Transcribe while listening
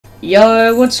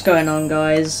Yo, what's going on,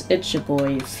 guys? It's your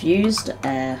boy Fused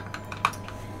Air.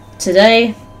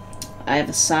 Today I have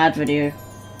a sad video.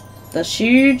 The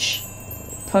huge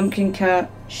pumpkin cat,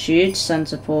 huge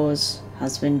Santa paws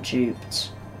has been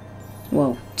duped.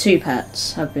 Well, two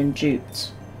pets have been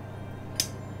duped.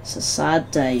 It's a sad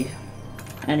day.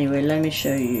 Anyway, let me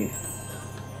show you.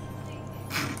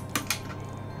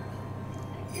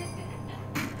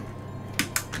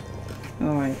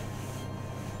 Alright.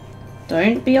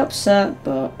 Don't be upset,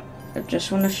 but I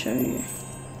just want to show you.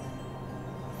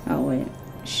 Oh wait.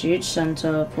 Huge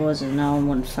Santa paws is now on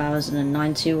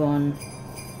 1091.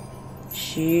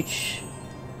 Huge.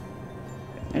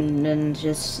 And then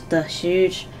just the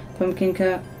huge pumpkin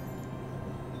cat.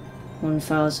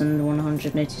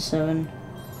 1187.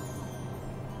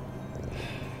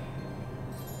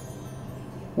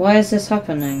 Why is this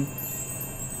happening?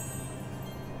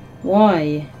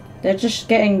 Why? They're just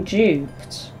getting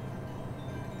duped.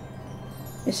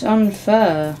 It's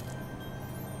unfair.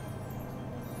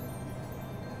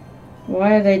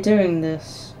 Why are they doing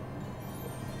this?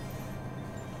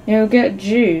 You'll get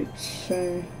duped,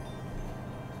 so...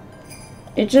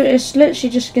 It's literally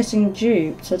just getting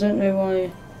duped. I don't know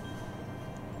why.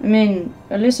 I mean,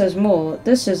 at least there's more.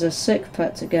 This is a sick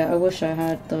pet to get. I wish I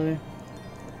had, though.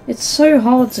 It's so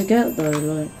hard to get, though,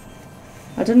 like...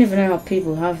 I don't even know how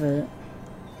people have it.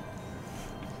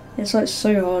 It's like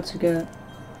so hard to get.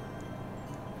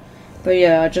 But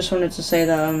yeah, I just wanted to say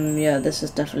that yeah, this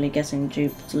is definitely getting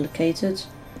duplicated,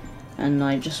 and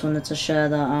I just wanted to share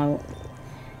that out.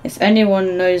 If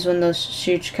anyone knows when those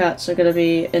huge cats are gonna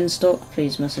be in stock,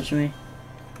 please message me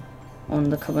on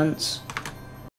the comments.